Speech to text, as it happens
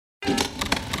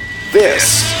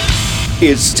This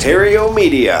is Stereo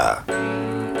Media.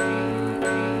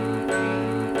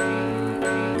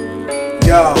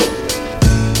 Yo,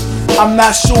 I'm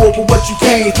not sure, but what you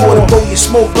came for? To blow your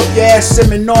smoke up your ass,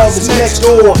 seminar is next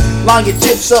door. Line your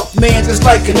chips up, man, just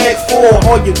like Connect 4.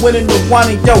 All you winning the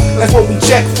whining, yo, that's what we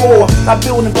check for. Stop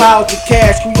building piles of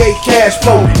cash, create cash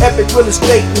flow. Epic real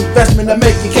estate investment to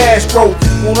make your cash grow.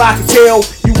 Well, I can tell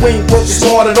you ain't working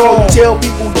hard at all. Tell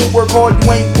people you work hard,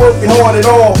 you ain't working hard at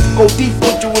all. Go deep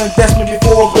with your investment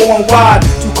before going wide.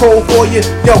 Too cold for you,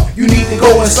 yo, you need to go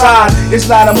inside. It's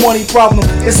not a money problem,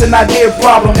 it's an idea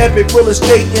problem. Epic real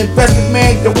estate investment,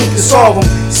 man, that we can solve them.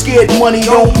 Scared money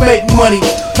don't make money.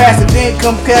 Passive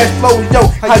income, cash flow, yo,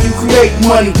 how you create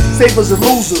money. Savers and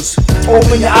losers,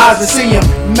 open your eyes and see them.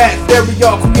 Matt Berry,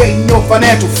 y'all creating your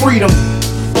financial freedom.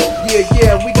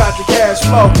 Yeah, we got the cash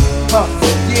flow.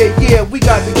 Yeah, we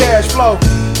got the cash flow.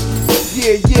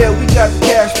 Yeah, we got the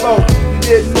cash flow. You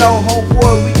didn't know,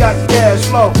 homeboy, we got the cash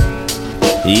flow.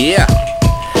 Yeah.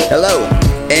 Hello,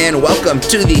 and welcome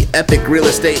to the Epic Real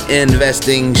Estate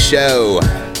Investing Show.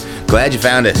 Glad you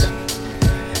found us.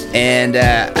 And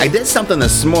I did something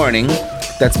this morning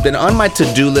that's been on my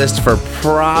to-do list for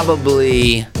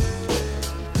probably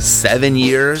 7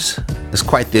 years. It's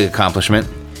quite the accomplishment.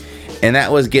 And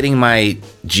that was getting my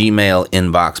Gmail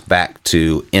inbox back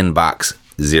to inbox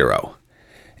 0.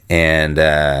 And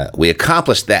we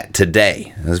accomplished that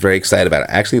today. I was very excited about it.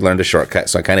 I actually learned a shortcut,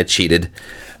 so I kind of cheated.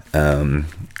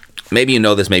 Maybe you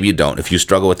know this, maybe you don't. If you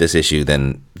struggle with this issue,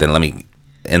 then let me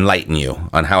enlighten you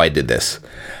on how I did this.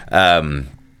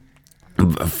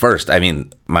 First, my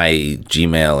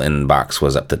Gmail inbox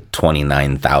was up to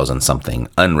 29,000 something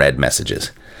unread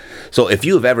messages. So if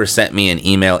you have ever sent me an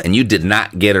email and you did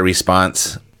not get a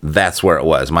response, that's where it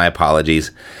was. My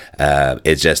apologies.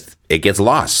 It gets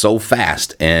lost so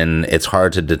fast, and it's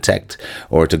hard to detect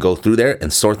or to go through there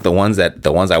and sort the ones I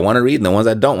want to read and the ones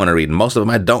I don't want to read. And most of them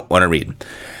I don't want to read.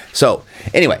 So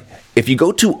anyway, if you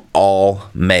go to all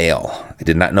mail, I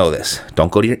did not know this.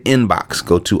 Don't go to your inbox.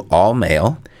 Go to all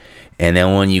mail. And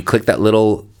then when you click that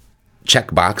little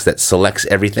checkbox that selects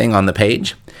everything on the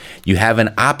page, you have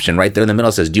an option right there in the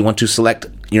middle that says, do you want to select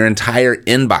your entire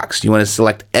inbox? Do you want to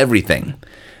select everything?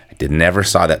 I never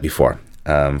saw that before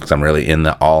because I'm really in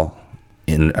the all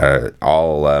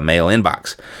mail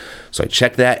inbox. So I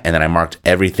checked that, and then I marked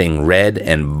everything red,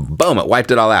 and boom, it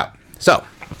wiped it all out. So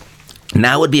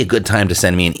now would be a good time to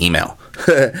send me an email.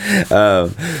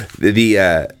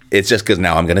 It's just because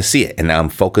now I'm going to see it, and now I'm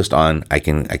focused on I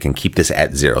can keep this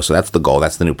at 0. So that's the goal.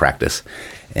 That's the new practice.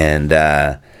 And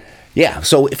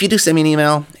so if you do send me an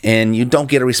email and you don't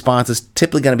get a response, it's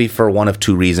typically going to be for one of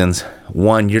two reasons.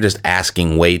 One, you're just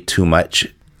asking way too much.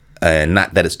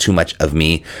 Not that it's too much of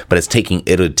me, but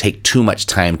it would take too much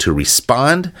time to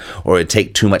respond, or it'd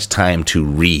take too much time to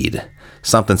read.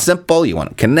 Something simple, you want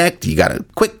to connect, you got a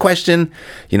quick question,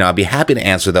 I'll be happy to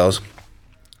answer those.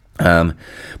 But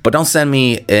don't send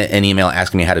me an email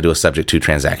asking me how to do a subject to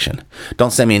transaction.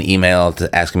 Don't send me an email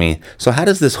to ask me, so how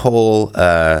does this whole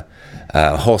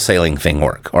wholesaling thing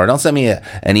work? Or don't send me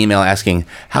an email asking,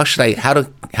 how do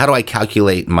I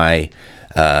calculate my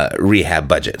rehab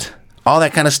budget? All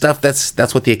that kind of stuff,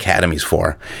 that's what the Academy's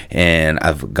for. And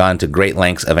I've gone to great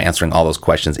lengths of answering all those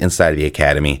questions inside of the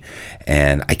Academy,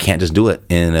 and I can't just do it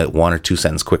in a 1 or 2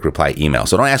 sentence quick reply email.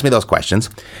 So don't ask me those questions.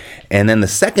 And then the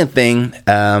second thing,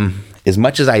 as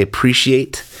much as I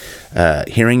appreciate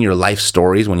hearing your life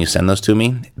stories when you send those to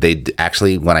me, they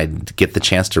actually, when I get the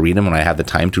chance to read them, when I have the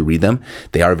time to read them,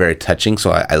 they are very touching.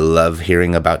 So I love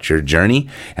hearing about your journey,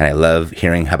 and I love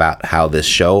hearing about how this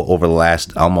show over the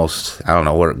last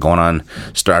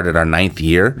started our 9th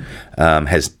year,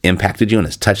 has impacted you and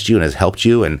has touched you and has helped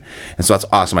you. And so that's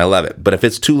awesome. I love it. But if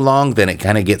it's too long, then it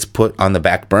kind of gets put on the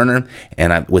back burner,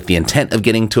 and I'm with the intent of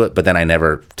getting to it, but then I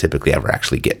never typically ever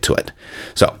actually get to it.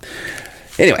 So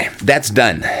anyway, that's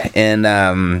done. And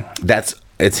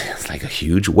it's like a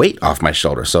huge weight off my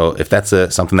shoulder. So if that's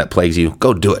something that plagues you,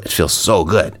 go do it. It feels so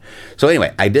good. So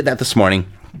anyway, I did that this morning.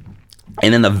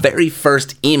 And then the very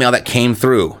first email that came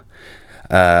through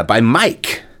by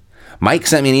Mike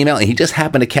sent me an email, and he just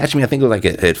happened to catch me. I think it was like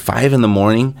at 5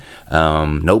 a.m.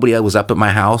 Nobody was up at my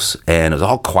house, and it was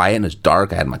all quiet and it's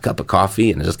dark. I had my cup of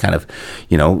coffee and just kind of,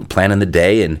 planning the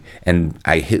day. And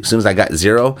as soon as I got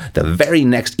 0, the very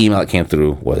next email that came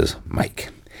through was Mike.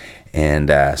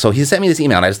 And so he sent me this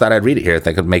email, and I just thought I'd read it here. I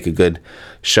think it would make a good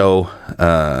show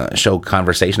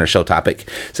conversation or show topic.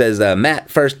 It says, Matt,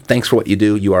 first, thanks for what you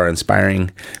do. You are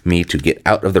inspiring me to get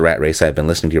out of the rat race. I've been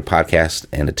listening to your podcast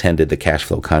and attended the Cash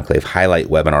Flow Conclave highlight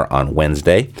webinar on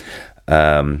Wednesday.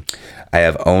 I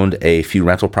have owned a few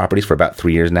rental properties for about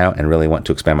 3 years now and really want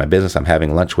to expand my business. I'm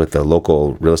having lunch with a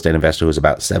local real estate investor who's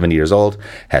about 70 years old,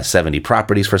 has 70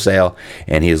 properties for sale,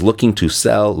 and he is looking to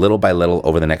sell little by little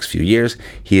over the next few years.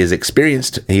 He is an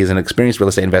experienced real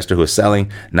estate investor who is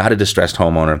selling, not a distressed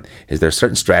homeowner. Is there a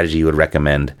certain strategy you would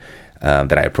recommend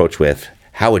that I approach with?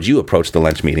 How would you approach the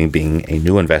lunch meeting being a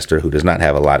new investor who does not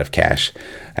have a lot of cash?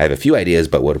 I have a few ideas,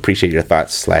 but would appreciate your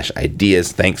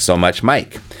thoughts/ideas. Thanks so much,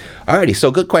 Mike. Alrighty, so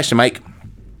good question, Mike.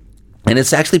 And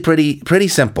it's actually pretty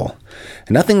simple.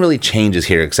 Nothing really changes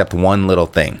here except one little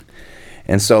thing.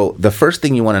 And so the first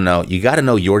thing you want to know, you got to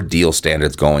know your deal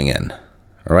standards going in.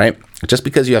 All right? Just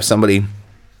because you have somebody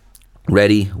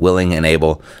ready, willing, and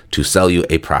able to sell you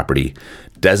a property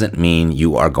doesn't mean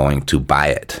you are going to buy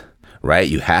it. Right?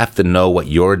 You have to know what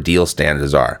your deal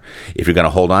standards are. If you're going to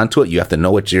hold on to it, you have to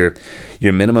know what your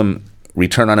minimum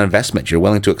return on investment you're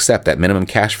willing to accept, that minimum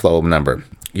cash flow number.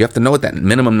 You have to know what that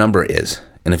minimum number is.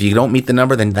 And if you don't meet the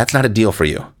number, then that's not a deal for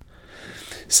you.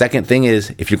 Second thing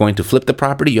is, if you're going to flip the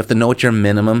property, you have to know what your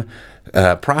minimum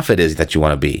profit is that you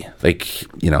want to be. Like,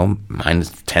 mine is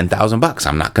 $10,000.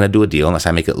 I'm not going to do a deal unless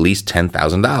I make at least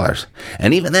 $10,000.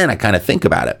 And even then, I kind of think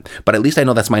about it. But at least I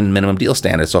know that's my minimum deal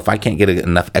standard. So if I can't get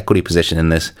enough equity position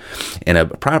in a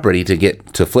property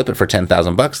to flip it for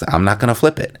 $10,000, I'm not going to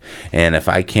flip it. And if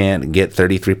I can't get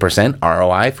 33%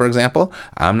 ROI, for example,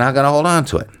 I'm not going to hold on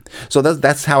to it. So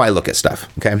that's how I look at stuff.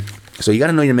 Okay. So you got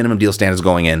to know your minimum deal standards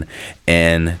going in,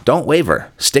 and don't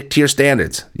waver. Stick to your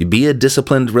standards. You be a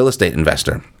disciplined real estate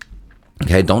investor.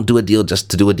 Okay, don't do a deal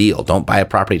just to do a deal. Don't buy a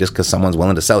property just because someone's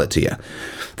willing to sell it to you.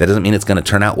 That doesn't mean it's going to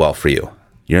turn out well for you.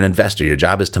 You're an investor. Your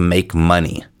job is to make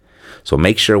money. So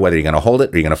make sure whether you're going to hold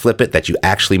it or you're going to flip it, that you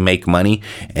actually make money,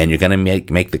 and you're going to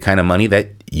make the kind of money that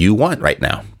you want right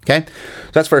now. Okay,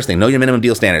 so that's first thing. Know your minimum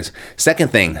deal standards.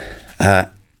 Second thing,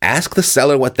 ask the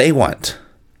seller what they want.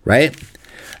 Right?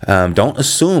 Don't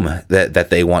assume that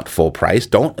they want full price.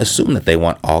 Don't assume that they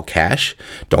want all cash.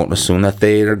 Don't assume that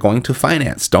they are going to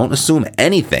finance. Don't assume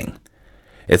anything.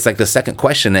 It's like the second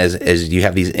question as you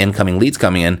have these incoming leads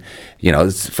coming in.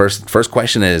 First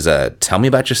question is, tell me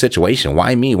about your situation.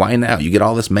 Why me? Why now? You get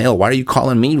all this mail. Why are you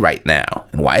calling me right now?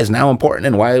 And why is now important?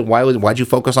 And why'd you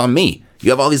focus on me? You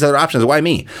have all these other options. Why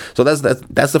me? So that's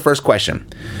the first question.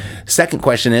 Second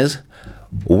question is,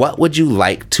 what would you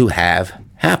like to have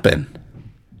happen?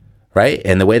 Right?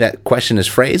 And the way that question is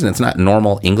phrased, and it's not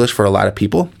normal English for a lot of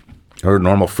people, or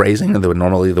normal phrasing, or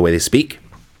normally the way they speak.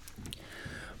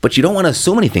 But you don't want to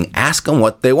assume anything. Ask them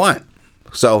what they want.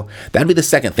 So that'd be the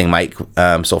second thing, Mike.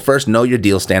 So first, know your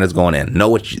deal standards going in. Know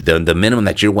what the minimum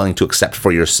that you're willing to accept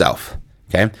for yourself.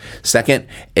 Okay. Second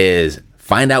is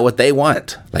find out what they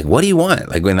want. Like, what do you want?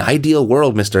 Like, in the ideal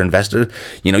world, Mr. Investor,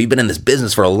 you've been in this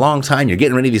business for a long time. You're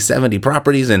getting rid of these 70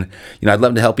 properties, and I'd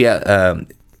love to help you out.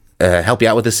 Help you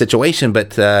out with this situation,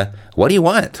 but what do you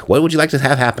want? What would you like to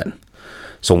have happen?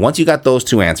 So once you got those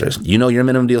two answers, you know your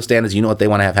minimum deal standards, you know what they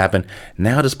want to have happen.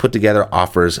 Now just put together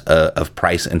offers of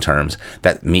price and terms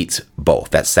that meets both,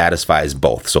 that satisfies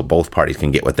both, so both parties can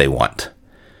get what they want.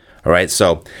 All right,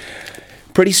 so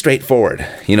pretty straightforward.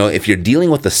 If you're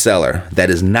dealing with a seller that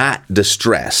is not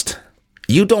distressed,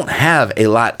 you don't have a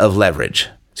lot of leverage.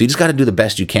 So you just got to do the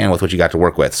best you can with what you got to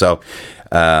work with. So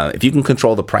if you can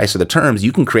control the price or the terms,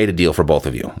 you can create a deal for both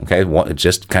of you. Okay,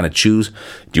 just kind of choose.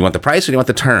 Do you want the price or do you want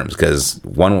the terms? Because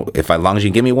as long as you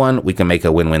give me one, we can make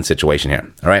a win-win situation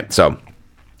here. All right. So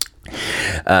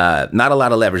not a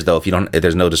lot of leverage though if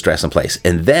there's no distress in place.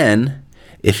 And then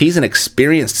if he's an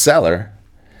experienced seller,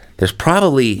 there's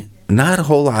probably not a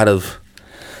whole lot of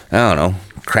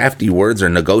crafty words or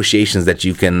negotiations that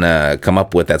you can come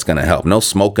up with that's going to help. No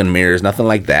smoke and mirrors, nothing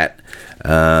like that.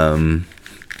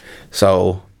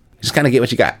 So just kind of get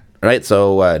what you got, right?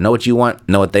 So know what you want,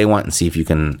 know what they want, and see if you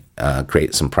can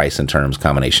create some price and terms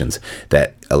combinations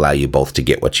that allow you both to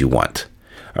get what you want.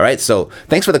 All right, so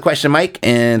thanks for the question, Mike,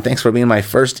 and thanks for being my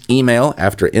first email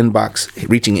after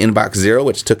reaching inbox 0,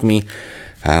 which took me,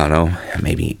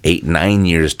 maybe 8-9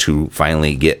 years to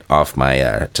finally get off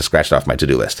to scratch it off my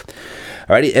to-do list.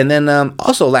 All righty, and then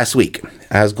also last week,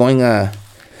 I was going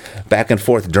back and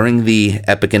forth during the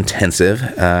Epic Intensive.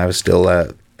 I was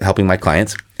still helping my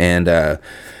clients, and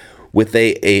with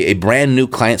a brand new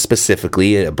client,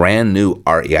 specifically a brand new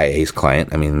REIA's client.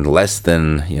 I mean, less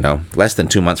than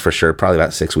 2 months for sure, probably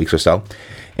about 6 weeks or so.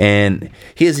 And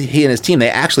he and his team, they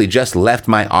actually just left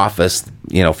my office,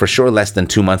 for sure less than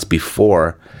 2 months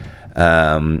before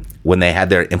when they had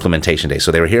their implementation day.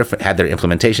 So they were here, had their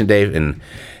implementation day,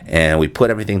 and we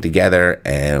put everything together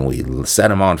and we set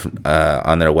them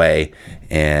on their way.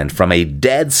 And from a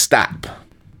dead stop,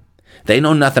 they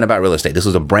know nothing about real estate. This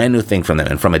was a brand new thing from them.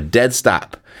 And from a dead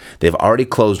stop, They've already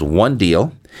closed one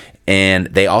deal, and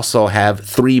they also have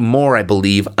 3 more, I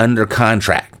believe, under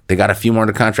contract. They got a few more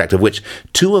under contract, of which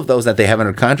 2 of those that they have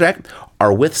under contract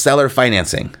are with seller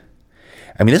financing.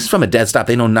 I mean, this is from a dead stop.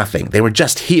 They know nothing. They were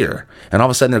just here, and all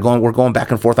of a sudden we're going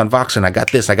back and forth on Voxer, and I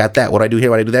got this, I got that. What do I do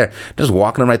here? What do I do there? Just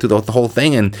walking them right through the whole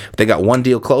thing, and they got 1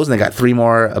 deal closed, and they got 3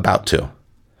 more about to.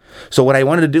 So what I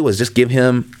wanted to do was just give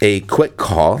him a quick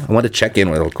call. I wanted to check in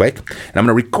real quick, and I'm going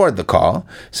to record the call.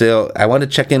 So I wanted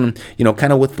to check in,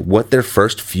 kind of with what their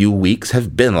first few weeks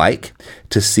have been like,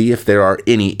 to see if there are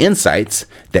any insights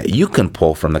that you can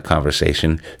pull from the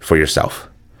conversation for yourself.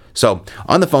 So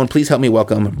on the phone, please help me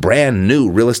welcome brand new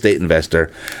real estate investor,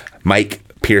 Mike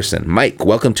Pearson. Mike,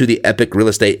 welcome to the Epic Real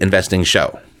Estate Investing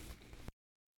Show.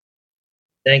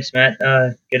 Thanks, Matt.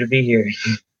 Good to be here.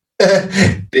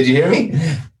 Did you hear me?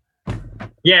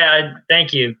 Yeah,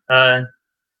 thank you.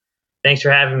 Thanks for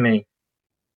having me.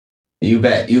 You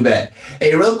bet.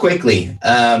 Hey, real quickly,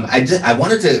 I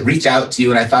wanted to reach out to you,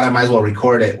 and I thought I might as well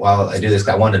record it while I do this.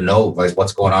 I wanted to know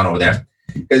what's going on over there,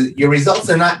 because your results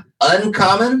are not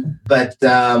uncommon, but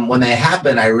when they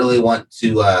happen, I really want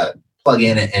to plug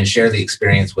in and share the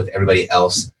experience with everybody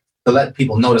else to let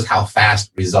people notice how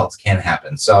fast results can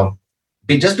happen. So,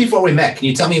 just before we met, can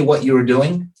you tell me what you were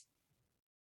doing?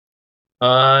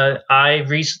 I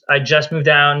just moved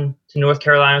down to North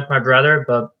Carolina with my brother,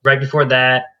 but right before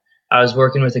that, I was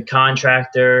working with a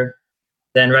contractor.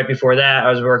 Then right before that,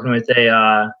 I was working with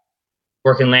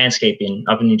working landscaping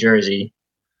up in New Jersey.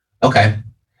 Okay,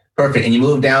 perfect. And you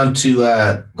moved down to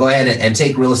go ahead and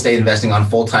take real estate investing on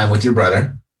full time with your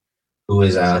brother, who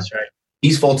is that's right.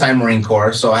 He's full-time Marine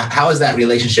Corps. So how is that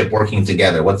relationship working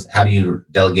together? How do you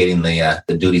delegating the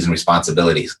duties and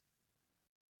responsibilities?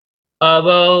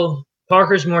 Well,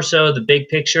 Parker's more so the big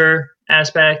picture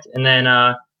aspect, and then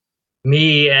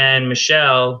me and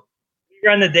Michelle, we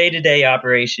run the day-to-day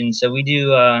operations. So we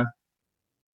do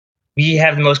we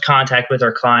have the most contact with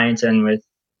our clients and with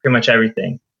pretty much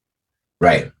everything.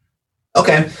 Right.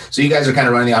 Okay. So you guys are kind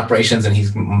of running the operations, and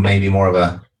he's maybe more of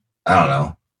a, I don't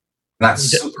know, not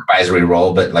supervisory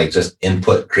role, but like just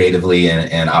input creatively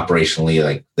and operationally,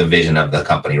 like the vision of the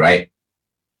company, right?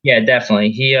 Yeah,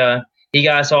 definitely. He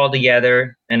got us all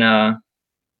together, and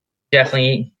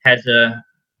definitely has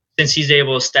since he's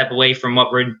able to step away from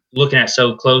what we're looking at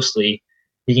so closely,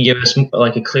 he can give us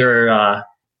like a clearer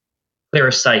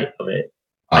sight of it.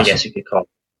 Awesome. I guess you could call it.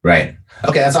 Right.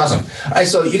 Okay, that's awesome. All right,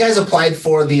 so you guys applied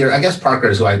for I guess Parker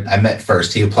is who I met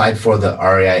first. He applied for the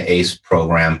REI ACE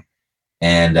program.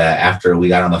 And after we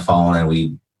got on the phone and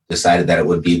we decided that it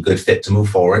would be a good fit to move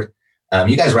forward,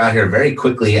 you guys were out here very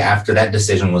quickly after that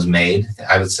decision was made.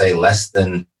 I would say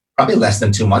probably less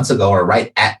than 2 months ago, or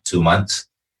right at 2 months.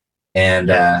 And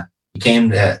you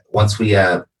came once we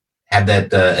had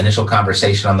that initial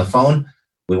conversation on the phone,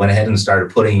 we went ahead and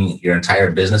started putting your entire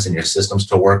business and your systems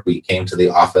to work. We came to the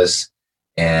office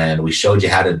and we showed you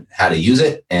how to use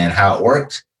it and how it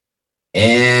worked.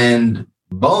 And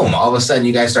boom, all of a sudden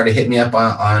you guys started hitting me up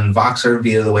on Voxer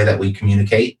via the way that we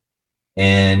communicate,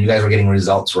 and you guys were getting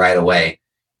results right away.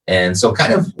 And so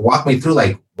kind of walk me through,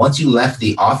 like, once you left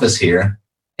the office here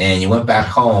and you went back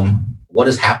home, what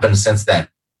has happened since then?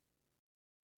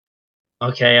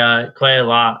 Okay, quite a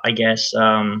lot, I guess.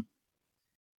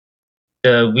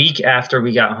 The week after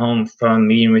we got home from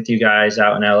meeting with you guys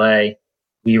out in LA,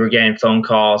 we were getting phone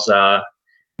calls.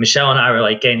 Michelle and I were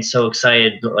like getting so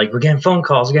excited, like we're getting phone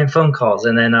calls.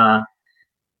 And then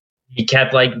he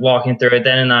kept like walking through it.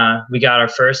 Then we got our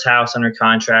first house under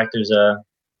contract.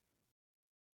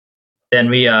 Then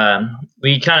we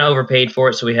kind of overpaid for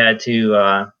it, so we had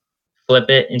to flip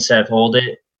it instead of hold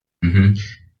it. Mm-hmm.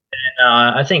 And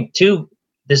I think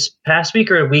this past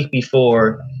week or a week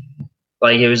before,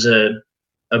 like it was a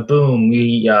boom.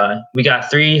 We got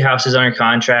 3 houses under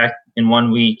contract in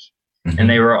 1 week, mm-hmm. and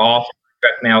they were all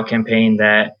direct mail campaign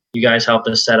that you guys helped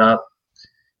us set up.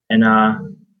 And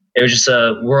it was just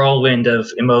a whirlwind of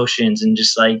emotions, and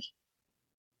just like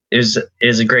it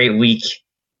was a great week,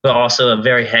 but also a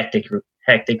very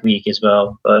hectic week as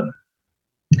well. But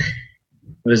it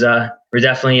was we're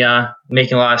definitely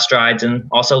making a lot of strides and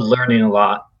also learning a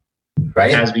lot,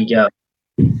 right, as we go.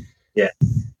 Yeah.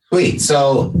 Sweet.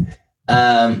 So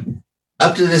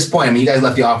up to this point, I mean, you guys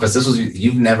left the office.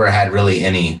 You've never had really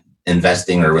any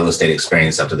investing or real estate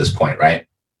experience up to this point, right?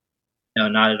 No,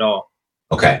 not at all.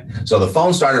 Okay. So the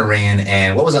phone started ringing,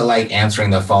 and what was it like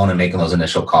answering the phone and making those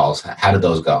initial calls? How did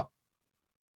those go?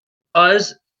 It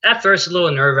was at first a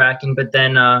little nerve-wracking, but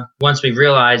then once we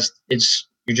realized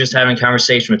you're just having a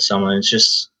conversation with someone, it's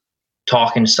just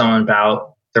talking to someone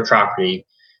about their property.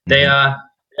 Mm-hmm. They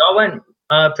all went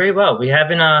pretty well. We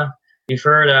haven't we've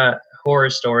heard horror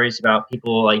stories about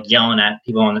people like yelling at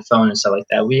people on the phone and stuff like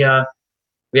that. We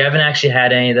haven't actually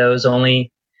had any of those.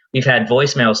 Only we've had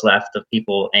voicemails left of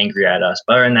people angry at us.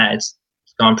 But other than that, it's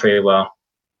gone pretty well.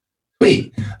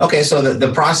 Sweet. Okay, so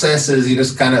the process is you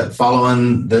just kind of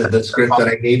following the script that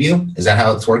I gave you? Is that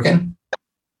how it's working?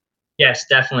 Yes,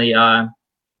 definitely.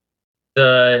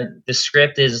 The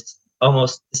script is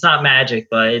it's not magic,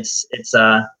 but it's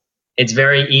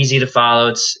very easy to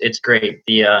follow. It's great.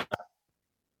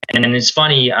 And it's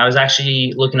funny, I was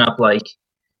actually looking up like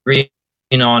reading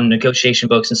on negotiation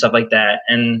books and stuff like that,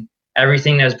 and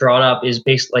everything that's brought up is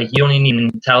basically like you don't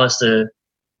even tell us to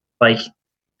like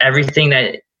everything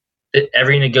that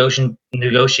every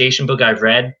negotiation book I've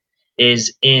read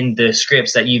is in the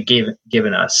scripts that you've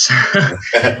given us.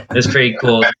 It's pretty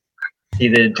cool to see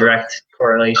the direct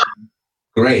correlation.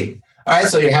 Great. All right,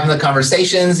 so you're having the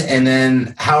conversations, and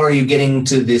then how are you getting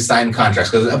to the signed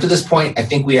contracts? Because up to this point, I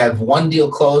think we have 1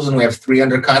 deal closed and we have 3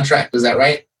 under contract. Is that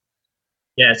right?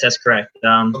 Yes, that's correct.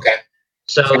 Okay.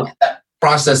 So that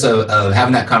process of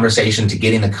having that conversation to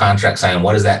getting the contract signed,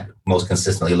 what does that most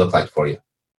consistently look like for you?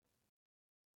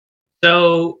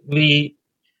 So we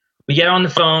get on the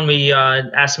phone, we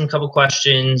ask them a couple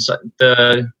questions,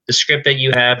 the script that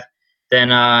you have,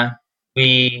 then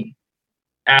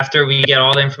after we get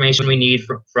all the information we need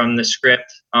from the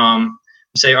script, we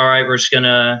say, all right, we're just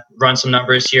gonna run some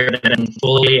numbers here and then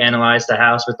fully analyze the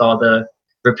house with all the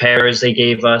repairs they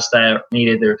gave us that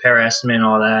needed the repair estimate and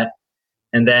all that.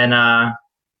 And then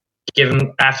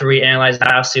after we analyze the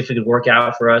house, see if it could work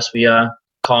out for us, we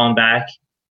call them back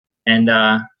and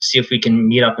see if we can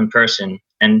meet up in person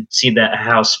and see that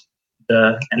house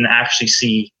and actually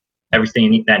see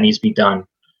everything that needs to be done.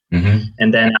 Mm-hmm.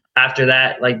 And then after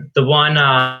that, like the one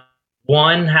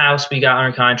house we got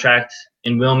under contract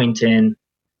in Wilmington,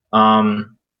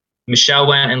 Michelle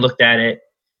went and looked at it,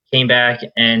 came back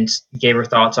and gave her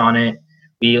thoughts on it.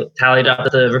 We tallied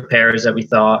up the repairs that we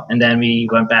thought, and then we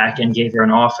went back and gave her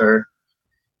an offer,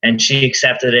 and she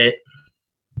accepted it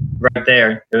right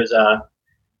there. It was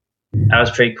that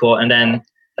was pretty cool. And then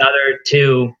the other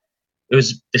 2, it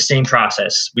was the same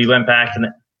process. We went back and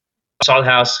saw the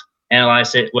house,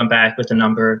 analyzed it, went back with the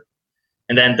number,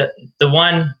 and then the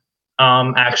one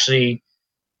actually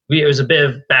it was a bit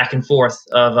of back and forth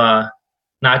of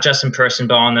not just in person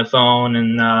but on the phone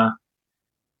and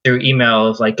through email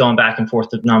of like going back and forth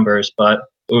with numbers, but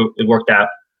it worked out.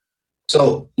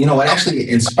 So, what actually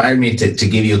inspired me to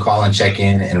give you a call and check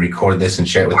in and record this and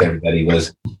share it with everybody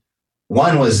was,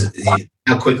 1 was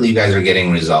how quickly you guys are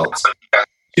getting results.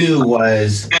 2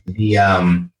 was the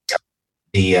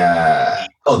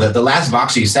last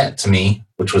box you sent to me,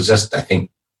 which was just, I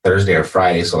think, Thursday or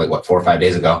Friday, so like 4 or 5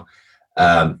 days ago,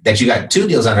 that you got 2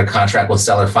 deals under contract with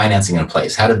seller financing in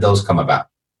place. How did those come about?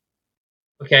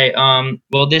 Okay.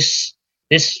 Well, this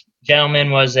gentleman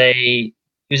was he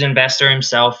was an investor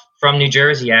himself from New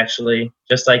Jersey, actually,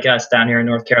 just like us down here in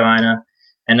North Carolina,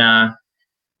 and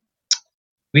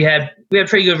we had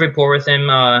pretty good rapport with him.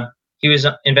 He was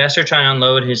an investor trying to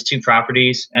unload his 2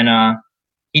 properties, and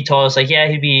he told us like, yeah,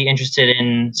 he'd be interested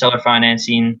in seller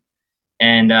financing,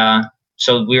 and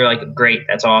so we were like, great,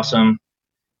 that's awesome.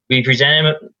 We presented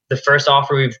him the first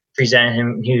offer. We presented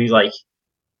him. He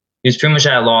was pretty much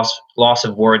at a loss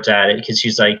of words at it because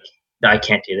he's like, I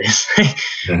can't do this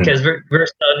because we're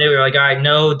so new. We're like, all right,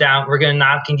 no down. We're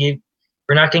not gonna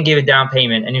give a down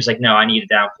payment. And he was like, no, I need a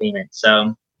down payment.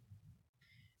 So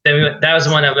then that was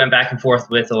the one that we went back and forth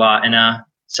with a lot. And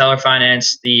seller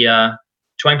finance the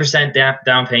 20%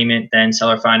 down payment, then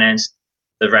seller finance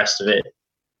the rest of it.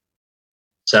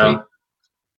 So sweet.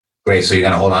 Great. So you're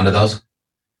gonna hold on to those?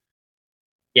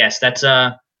 Yes, that's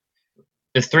the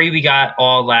 3 we got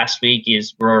all last week.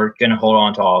 We're gonna hold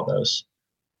on to all of those.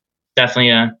 Definitely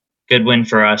a good win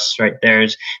for us right there.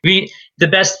 The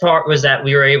best part was that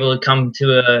we were able to come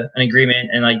to an agreement,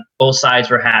 and like both sides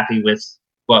were happy with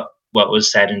what was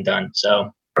said and done.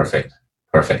 So perfect.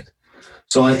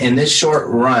 So in this short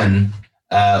run,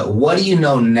 what do you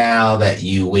know now that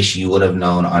you wish you would have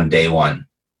known on day 1?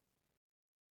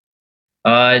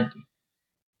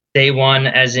 Day 1,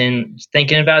 as in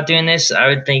thinking about doing this, I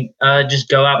would think just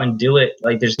go out and do it.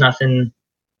 Like there's nothing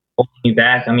holding you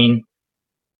back. I mean,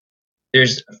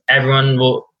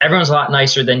 everyone's a lot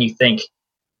nicer than you think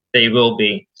they will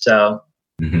be. So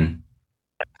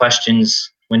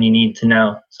questions when you need to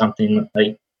know something,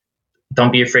 like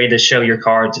don't be afraid to show your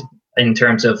cards in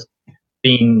terms of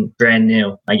being brand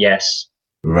new, I guess.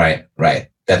 Right.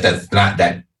 That's not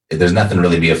that. There's nothing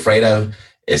really to be afraid of.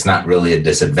 It's not really a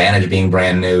disadvantage being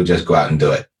brand new. Just go out and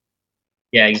do it.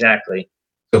 Yeah, exactly.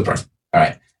 Super. All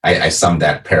right. I summed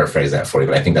that, paraphrased that for you,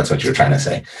 but I think that's what you were trying to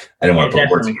say. I didn't want to put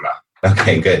words in your mouth.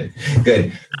 Okay, good.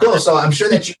 Cool. So I'm sure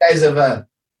that you guys have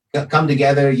come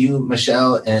together, you,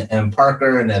 Michelle, and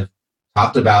Parker, and have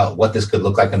talked about what this could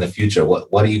look like in the future.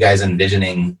 What are you guys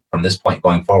envisioning from this point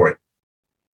going forward?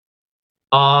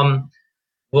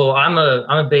 Well, I'm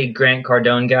a big Grant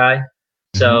Cardone guy,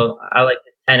 so I like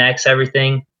to 10x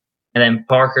everything. And then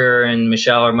Parker and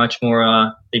Michelle are much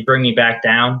more. They bring me back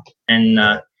down. And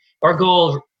our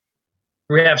goal,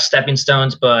 we have stepping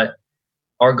stones, but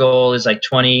our goal is like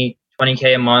 20K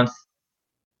a month.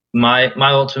 My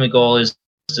ultimate goal is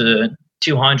to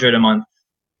 200 a month.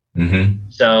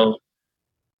 So,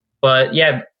 but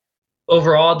yeah,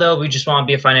 overall though, we just want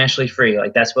to be financially free.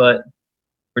 Like that's what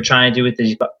we're trying to do with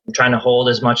these. We're trying to hold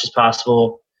as much as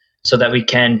possible so that we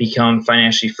can become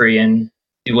financially free and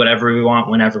do whatever we want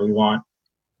whenever we want.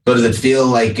 So does it feel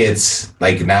like it's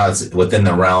like now it's within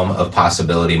the realm of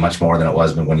possibility much more than it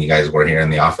was when you guys were here in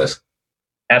the office?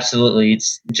 Absolutely.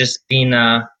 It's just been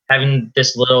having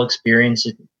this little experience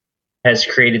has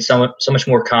created so much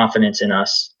more confidence in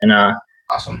us, and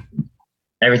awesome.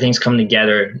 Everything's come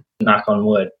together. Knock on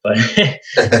wood, but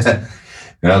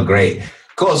no, great,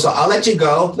 cool. So I'll let you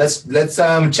go. Let's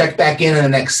check back in the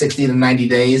next 60 to 90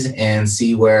 days and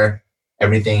see where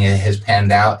everything has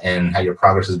panned out and how your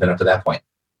progress has been up to that point.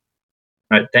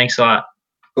 All right, thanks a lot.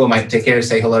 Cool, Mike. Take care.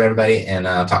 Say hello to everybody, and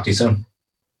I'll talk to you soon.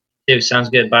 Dude, sounds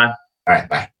good. Bye. All right,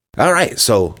 bye. All right.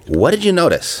 So, what did you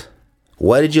notice?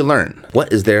 What did you learn?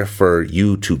 What is there for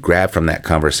you to grab from that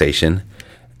conversation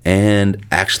and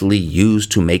actually use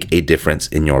to make a difference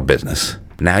in your business?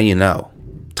 Now you know.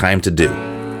 Time to do.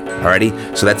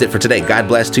 Alrighty. So that's it for today. God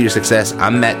bless to your success.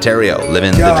 I'm Matt Theriault,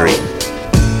 living the dream.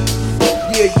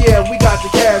 Yeah, we got the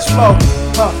cash flow.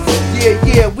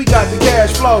 Yeah, we got the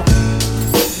cash flow.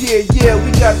 Yeah,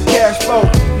 we got the cash flow.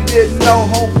 You didn't know,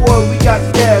 homeboy, we got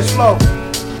the cash flow.